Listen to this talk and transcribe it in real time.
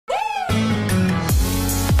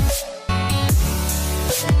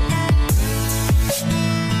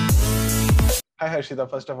Harshita.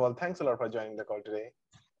 First of all, thanks a lot for joining the call today.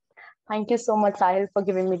 Thank you so much, Sahil, for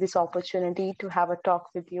giving me this opportunity to have a talk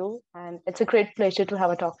with you. And it's a great pleasure to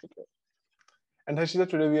have a talk with you. And Harshita,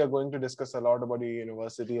 today we are going to discuss a lot about your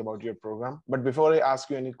university, about your program. But before I ask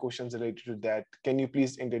you any questions related to that, can you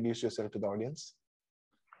please introduce yourself to the audience?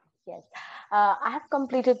 Yes. I have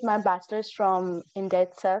completed my bachelor's from India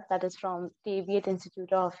itself, that is from the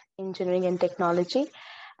Institute of Engineering and Technology.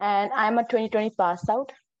 And I'm a 2020 pass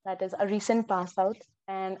out, that is a recent pass out.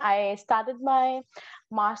 And I started my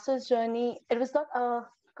master's journey. It was not a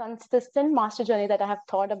consistent master journey that I have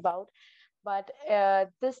thought about, but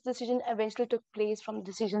this decision eventually took place from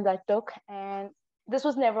decisions I took. And this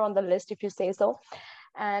was never on the list, if you say so.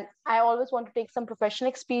 And I always want to take some professional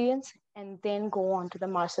experience and then go on to the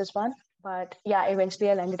master's one. But yeah,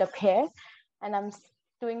 eventually I ended up here, and I'm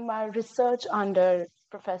doing my research under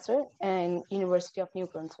professor in University of New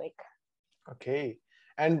Brunswick. Okay.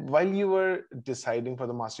 And while you were deciding for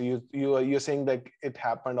the master, you're saying that it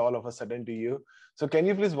happened all of a sudden to you. So can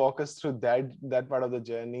you please walk us through that part of the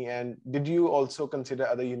journey? And did you also consider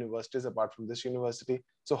other universities apart from this university?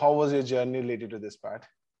 So how was your journey related to this part?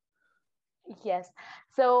 Yes.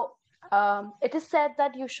 So it is said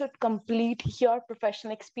that you should complete your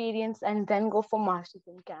professional experience and then go for masters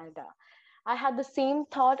in Canada. I had the same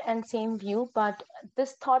thought and same view, but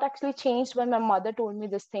this thought actually changed when my mother told me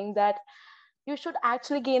this thing that you should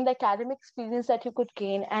actually gain the academic experience that you could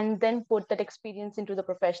gain and then put that experience into the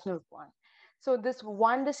professional one. So this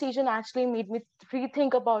one decision actually made me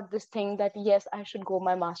rethink about this thing that yes, I should go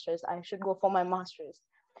my masters. I should go for my masters.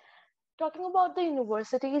 Talking about the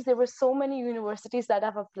universities, there were so many universities that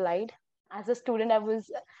I've applied. As a student, I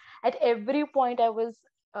was at every point I was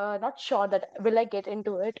not sure that will I get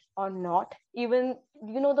into it or not. Even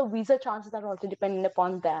the visa chances are also dependent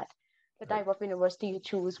upon that, the type of university you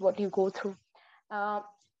choose, what you go through. Uh,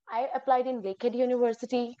 I applied in Lakehead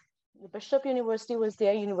University. Bishop University was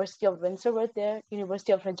there. University of Windsor was there.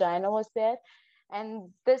 University of Regina was there. And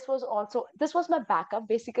this was my backup,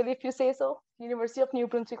 basically, if you say so. University of New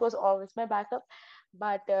Brunswick was always my backup.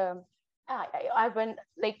 But I went,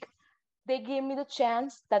 like, they gave me the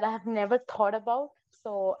chance that I have never thought about.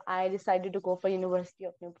 So I decided to go for University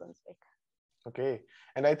of New Brunswick. Okay.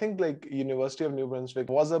 And I think like University of New Brunswick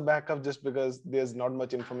was a backup just because there's not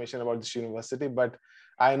much information about this university, but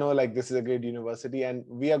I know like this is a great university, and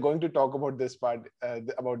we are going to talk about this part,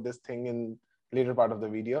 about this thing in later part of the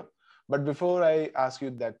video. But before I ask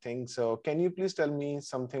you that thing, so can you please tell me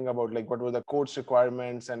something about like what were the course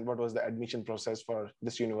requirements and what was the admission process for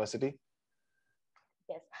this university?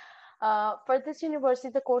 Yes. For this university,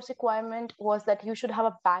 the course requirement was that you should have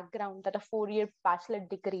a background, that a 4-year bachelor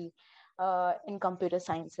degree in computer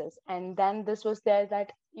sciences. And then this was there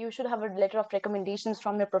that you should have a letter of recommendations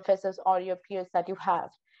from your professors or your peers that you have.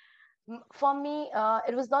 For me,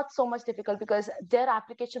 it was not so much difficult because their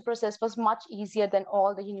application process was much easier than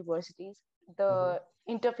all the universities. The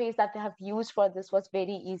interface that they have used for this was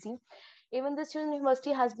very easy. Even this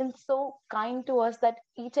university has been so kind to us that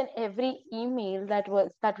each and every email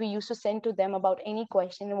that we used to send to them about any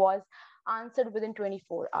question was answered within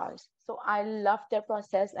 24 hours. So I loved their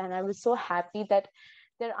process, and I was so happy that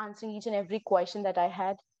they're answering each and every question that I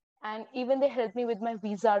had. And even they helped me with my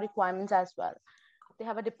visa requirements as well. They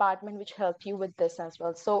have a department which help you with this as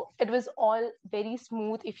well. So it was all very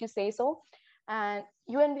smooth, if you say so. And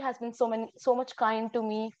UNB has been so much kind to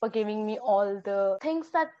me for giving me all the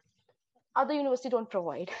things that other university don't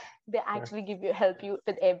provide. They actually help you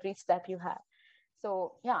with every step you have.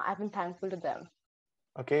 So yeah, I've been thankful to them.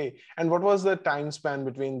 Okay. And what was the time span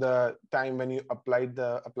between the time when you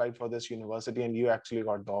applied for this university and you actually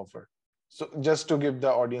got the offer? So just to give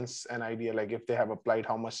the audience an idea, like if they have applied,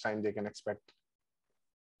 how much time they can expect?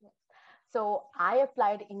 So I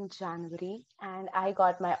applied in January and I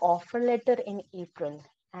got my offer letter in April.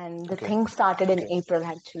 And the thing started in April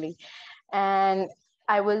actually. And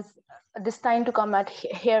I was destined to come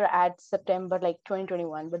here at September, like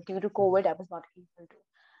 2021, but due to COVID, I was not able to.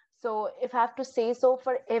 So if I have to say so,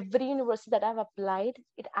 for every university that I've applied,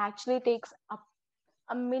 it actually takes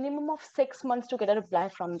a minimum of 6 months to get a reply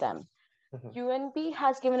from them. UNB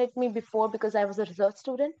has given it me before because I was a research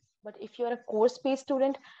student, but if you're a course-based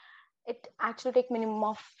student, it actually takes minimum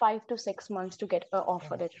of 5 to 6 months to get an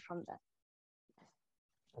offer letter from them.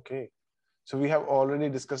 Okay. So we have already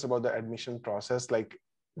discussed about the admission process, like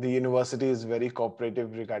the university is very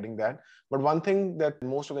cooperative regarding that. But one thing that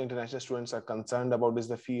most of the international students are concerned about is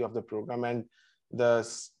the fee of the program and the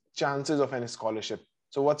chances of any scholarship.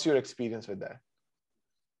 So what's your experience with that?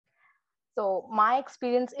 So my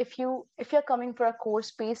experience, if you're coming for a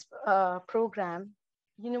course-based program,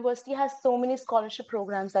 university has so many scholarship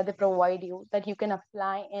programs that they provide you that you can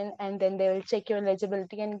apply in, and then they will check your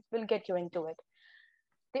eligibility and will get you into it.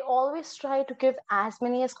 They always try to give as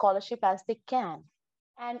many a scholarship as they can.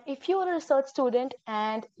 And if you are a research student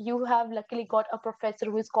and you have luckily got a professor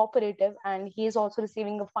who is cooperative and he is also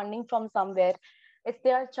receiving a funding from somewhere,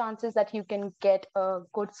 there are chances that you can get a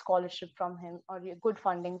good scholarship from him or a good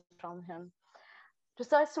funding from him.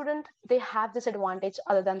 Research student, they have this advantage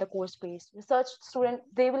other than the course base. Research student,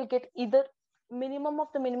 they will get either minimum of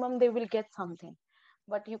the minimum, they will get something,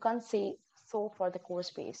 but you can't say so for the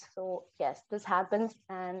course base. So yes, this happens,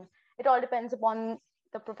 and it all depends upon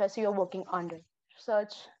the professor you're working under.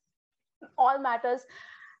 Research all matters.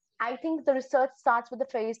 I think the research starts with the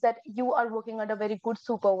phase that you are working under a very good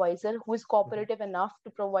supervisor who is Mhm. cooperative enough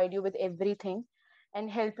to provide you with everything and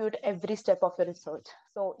help you at every step of your research.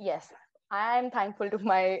 So yes, I am thankful to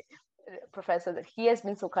my professor that he has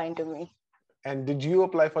been so kind to me. And did you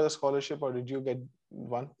apply for the scholarship or did you get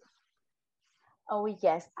one? Oh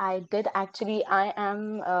yes, I did actually. I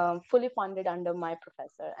am fully funded under my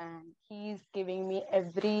professor, and he's giving me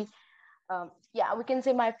every. Yeah, we can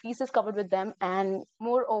say my fees is covered with them, and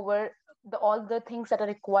moreover, all the things that are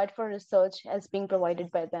required for research is being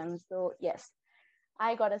provided by them. So yes,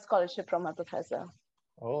 I got a scholarship from my professor.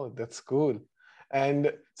 Oh, that's cool.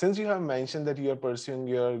 And since you have mentioned that you are pursuing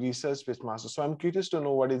your research-based master, so I'm curious to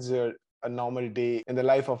know what is your a normal day in the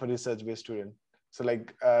life of a research-based student. So,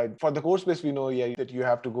 like for the course base, we know yeah that you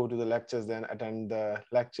have to go to the lectures, then attend the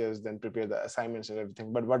lectures, then prepare the assignments and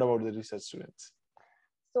everything. But what about the research students?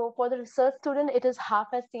 So for the research student, it is half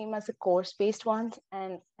as same as the course-based ones,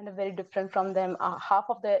 and a very different from them. Half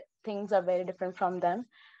of the things are very different from them.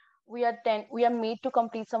 We are made to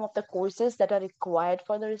complete some of the courses that are required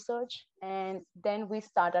for the research, and then we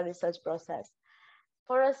start our research process.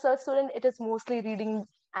 For a research student, it is mostly reading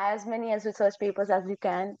as many as research papers as you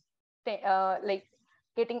can, like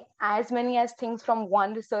getting as many as things from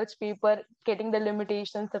one research paper, getting the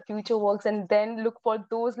limitations, the future works, and then look for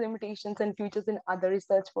those limitations and futures in other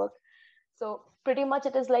research work. So pretty much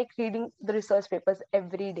it is like reading the research papers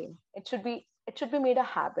every day. It should be made a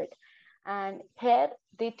habit. And here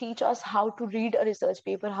they teach us how to read a research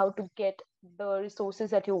paper, how to get the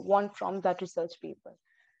resources that you want from that research paper.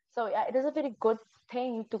 So yeah, it is a very good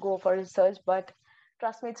thing to go for research, but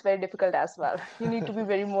trust me, it's very difficult as well. You need to be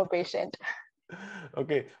very more patient.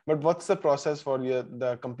 Okay, but what's the process for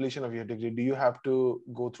the completion of your degree? Do you have to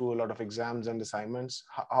go through a lot of exams and assignments?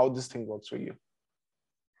 How this thing works for you?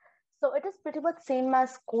 So it is pretty much same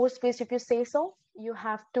as course based, if you say so. You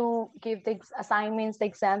have to give the assignments, the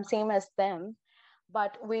exam, same as them,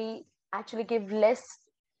 but we actually give less.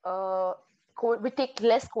 Uh, we take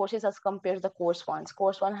less courses as compared to the course ones.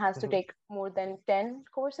 Course one has to Mhm. take more than 10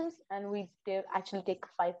 courses, and we actually take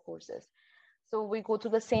 5 courses. So we go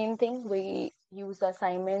through the same thing. We use the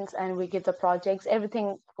assignments and we give the projects.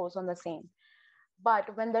 Everything goes on the same.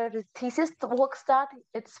 But when the thesis work start,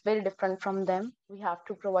 it's very different from them. We have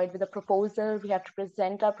to provide with a proposal. We have to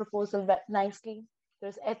present our proposal nicely.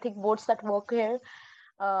 There's ethic boards that work here.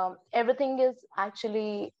 Everything is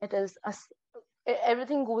actually it is a,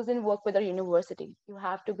 everything goes in work with our university. You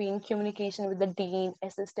have to be in communication with the dean,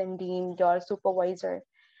 assistant dean, your supervisor,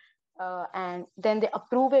 and then they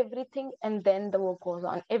approve everything, and then the work goes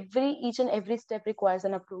on. Each and every step requires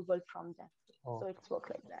an approval from them. So Oh, it's work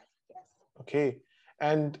like that. Yes. okay.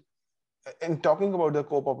 And in talking about the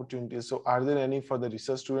co-op opportunities, so are there any for the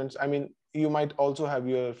research students? I mean, you might also have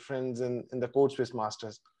your friends in the course-based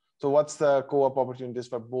masters. So what's the co-op opportunities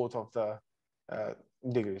for both of the uh,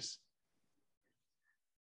 degrees?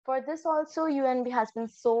 For this also, UNB has been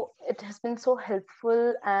so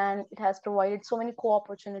helpful, and it has provided so many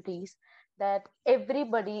co-opportunities that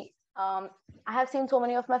everybody, I have seen so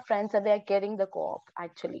many of my friends that they are getting the co-op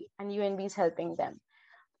actually, and UNB is helping them.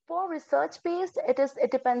 For research based,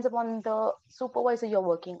 it depends upon the supervisor you're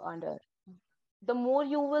working under. The more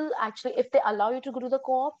you will actually, if they allow you to go to the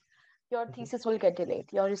co-op, your Mhm. thesis will get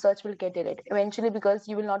delayed, your research will get delayed eventually, because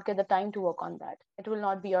you will not get the time to work on that. It will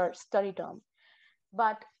not be your study term.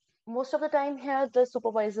 But most of the time here, the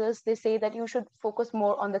supervisors, they say that you should focus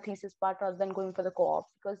more on the thesis part rather than going for the co-op,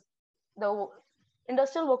 because the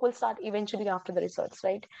industrial work will start eventually after the research,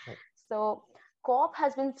 right? Right. So co-op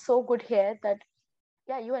has been so good here that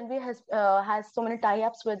yeah, UNB has so many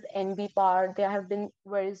tie-ups with NB Power. They have been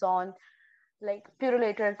Verizon, like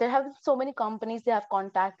Purolator. There have so many companies they have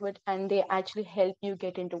contact with, and they actually help you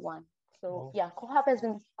get into one. So Oh, yeah, co-op has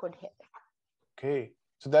been good here. okay.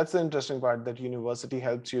 So that's the interesting part that university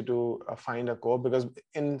helps you to find a co-op because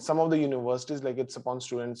in some of the universities, like it's upon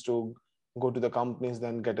students to go to the companies,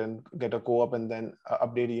 then get a co-op and then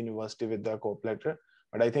update a university with the co-op letter.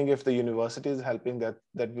 But I think if the university is helping, that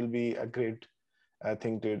will be a great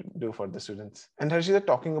thing to do for the students. And Harshita,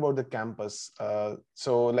 talking about the campus,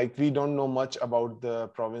 so like we don't know much about the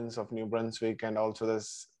province of New Brunswick and also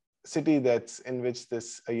this city that's in which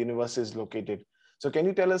this university is located. So can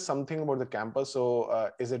you tell us something about the campus?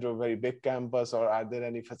 So is it a very big campus, or are there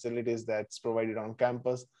any facilities that's provided on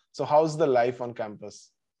campus? So how's the life on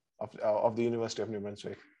campus of the University of New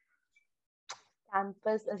Brunswick?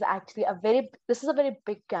 Campus is actually this is a very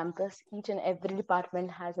big campus. Each and every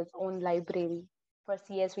department has its own library. For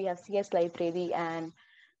CS, we have CS library, and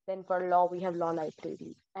then for law, we have law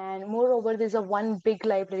library. And moreover, there's a one big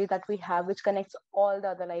library that we have, which connects all the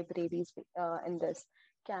other libraries in this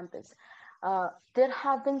campus. There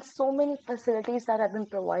have been so many facilities that have been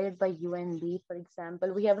provided by UNB. For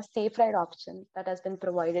example, we have a safe ride option that has been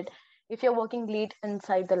provided. If you're working late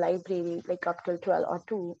inside the library, like up till 12 or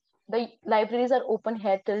 2, the libraries are open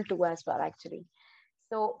here till 2 as well, actually.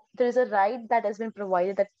 So there is a ride that has been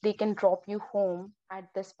provided that they can drop you home at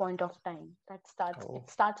this point of time. Oh, It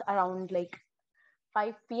starts around like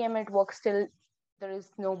 5 p.m. It works till there is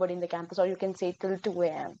nobody in the campus, or you can say till 2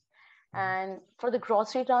 a.m. And for the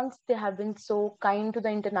grocery runs, they have been so kind to the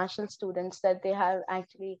international students that they have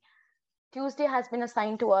actually Tuesday has been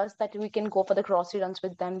assigned to us that we can go for the grocery runs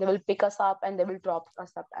with them. They will pick us up and they will drop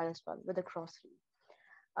us up as well with the grocery.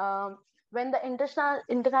 When the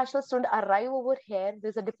international student arrive over here,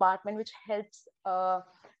 there's a department which helps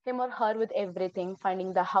him or her with everything,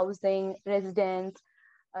 finding the housing, residence,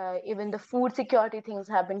 even the food security things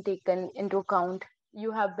have been taken into account.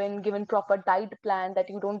 You have been given proper diet plan that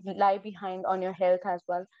you don't lie behind on your health as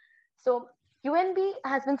well. So UNB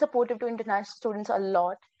has been supportive to international students a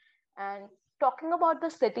lot. And talking about the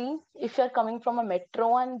city, if you're coming from a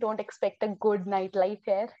metro and don't expect a good nightlife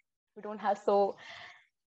here, we don't have so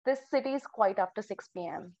this city is quite after 6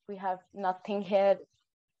 p.m. We have nothing here.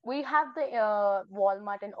 We have the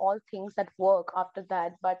Walmart and all things that work after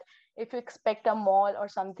that. But if you expect a mall or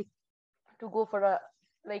something to go for a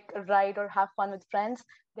like a ride or have fun with friends,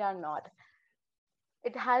 they are not.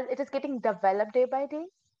 It is getting developed day by day.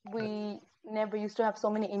 We never used to have so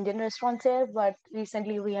many Indian restaurants here, but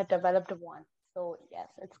recently we have developed one. So yes,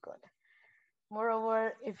 it's good.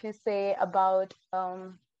 Moreover, if you say about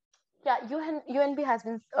yeah, UNB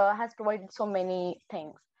has provided so many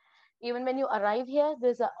things. Even when you arrive here,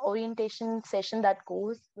 there's an orientation session that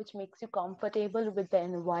goes, which makes you comfortable with the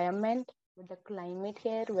environment, with the climate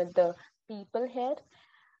here, with the people here.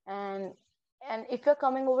 And and if you're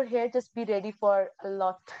coming over here, just be ready for a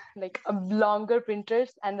lot, like a longer winters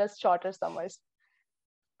and the shorter summers.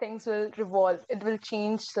 Things will revolve. It will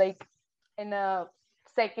change like in a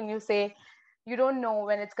second. You say you don't know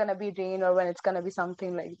when it's gonna be rain or when it's gonna be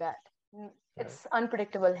something like that. right. It's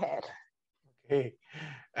unpredictable here. Okay.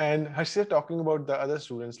 And Harshita, talking about the other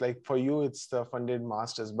students, like for you, it's the funded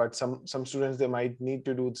masters, but some students they might need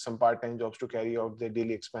to do some part-time jobs to carry out their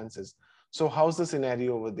daily expenses. So how's the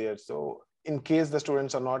scenario over there? So in case the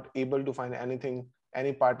students are not able to find anything,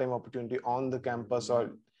 any part-time opportunity on the campus,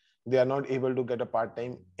 or they are not able to get a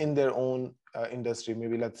part-time in their own industry,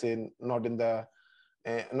 maybe let's say not in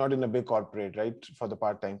a big corporate, right, for the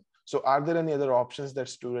part-time. So are there any other options that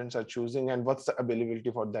students are choosing, and what's the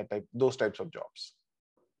availability for those types of jobs?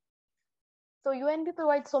 So UNB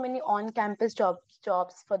provides so many on-campus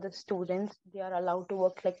jobs for the students. They are allowed to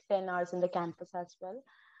work like 10 hours in the campus as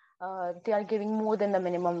well. They are giving more than the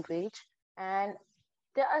minimum wage. And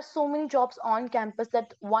there are so many jobs on campus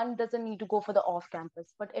that one doesn't need to go for the off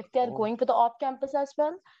campus. But if they are Oh, going for the off campus as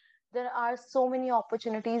well, there are so many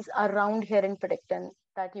opportunities around here in Predicton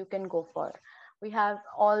that you can go for. We have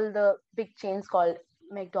all the big chains called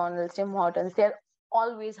McDonald's, Tim Hortons. They're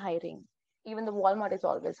always hiring. Even the Walmart is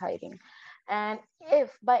always hiring. And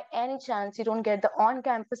if by any chance you don't get the on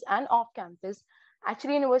campus and off campus,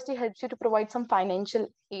 actually university helps you to provide some financial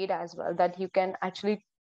aid as well that you can actually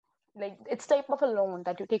like it's type of a loan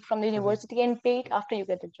that you take from the mhm. university and pay it after you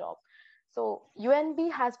get a job. So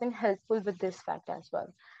UNB has been helpful with this fact as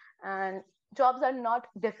well. And jobs are not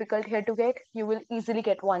difficult here to get. You will easily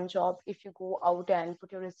get one job if you go out and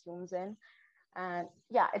put your resumes in. And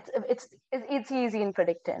yeah, it's easy in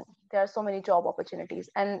Predicton. There are so many job opportunities,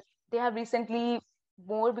 and they have recently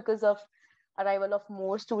more because of arrival of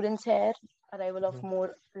more students here, arrival of Mhm.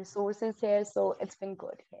 more resources here. So it's been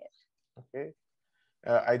good here. Okay.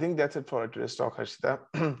 I think that's it for today's talk, Harshita.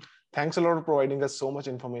 Thanks a lot for providing us so much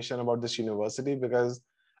information about this university, because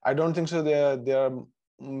I don't think so. There are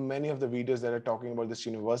many of the videos that are talking about this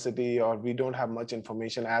university, or we don't have much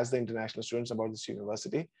information as the international students about this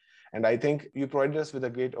university. And I think you provided us with a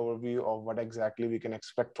great overview of what exactly we can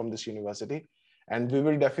expect from this university. And we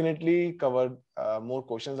will definitely cover more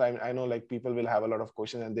questions. I know like people will have a lot of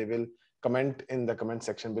questions and they will comment in the comment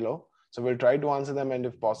section below. So we'll try to answer them. And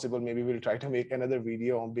if possible, maybe we'll try to make another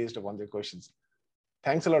video based upon their questions.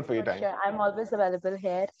 Thanks a lot for your For time. sure. I'm always available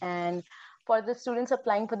here. And for the students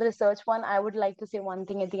applying for the research one, I would like to say one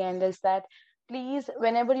thing at the end is that please,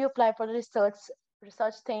 whenever you apply for the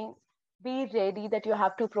research thing, be ready that you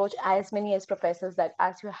have to approach as many as professors that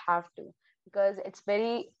as you have to, because it's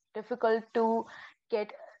very difficult to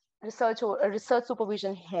get research or research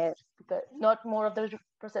supervision here, because not more of the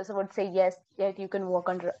professor would say yes, yet you can work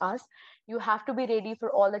under us. You have to be ready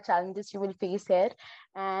for all the challenges you will face here,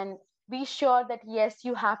 and be sure that yes,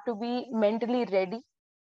 you have to be mentally ready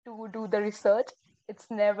to do the research. It's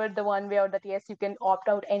never the one way out that yes, you can opt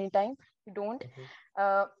out anytime. You don't. Mhm.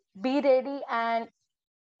 uh, be ready. And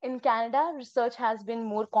in Canada, research has been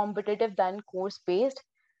more competitive than course based,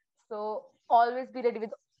 so always be ready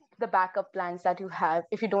with the backup plans that you have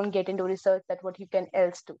if you don't get into research, that what you can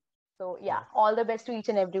else do. So yeah, Yeah. all the best to each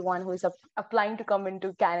and everyone who is applying to come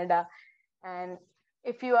into Canada. And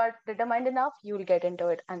if you are determined enough, you will get into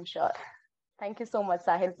it, I'm sure. Thank you so much,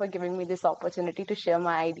 Sahil, for giving me this opportunity to share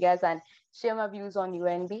my ideas and share my views on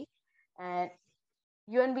UNB. And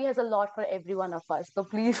UNB has a lot for every one of us. So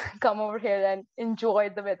please come over here and enjoy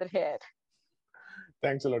the weather here.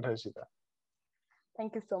 Thanks a lot, Harshita.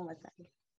 Thank you so much, Sahil.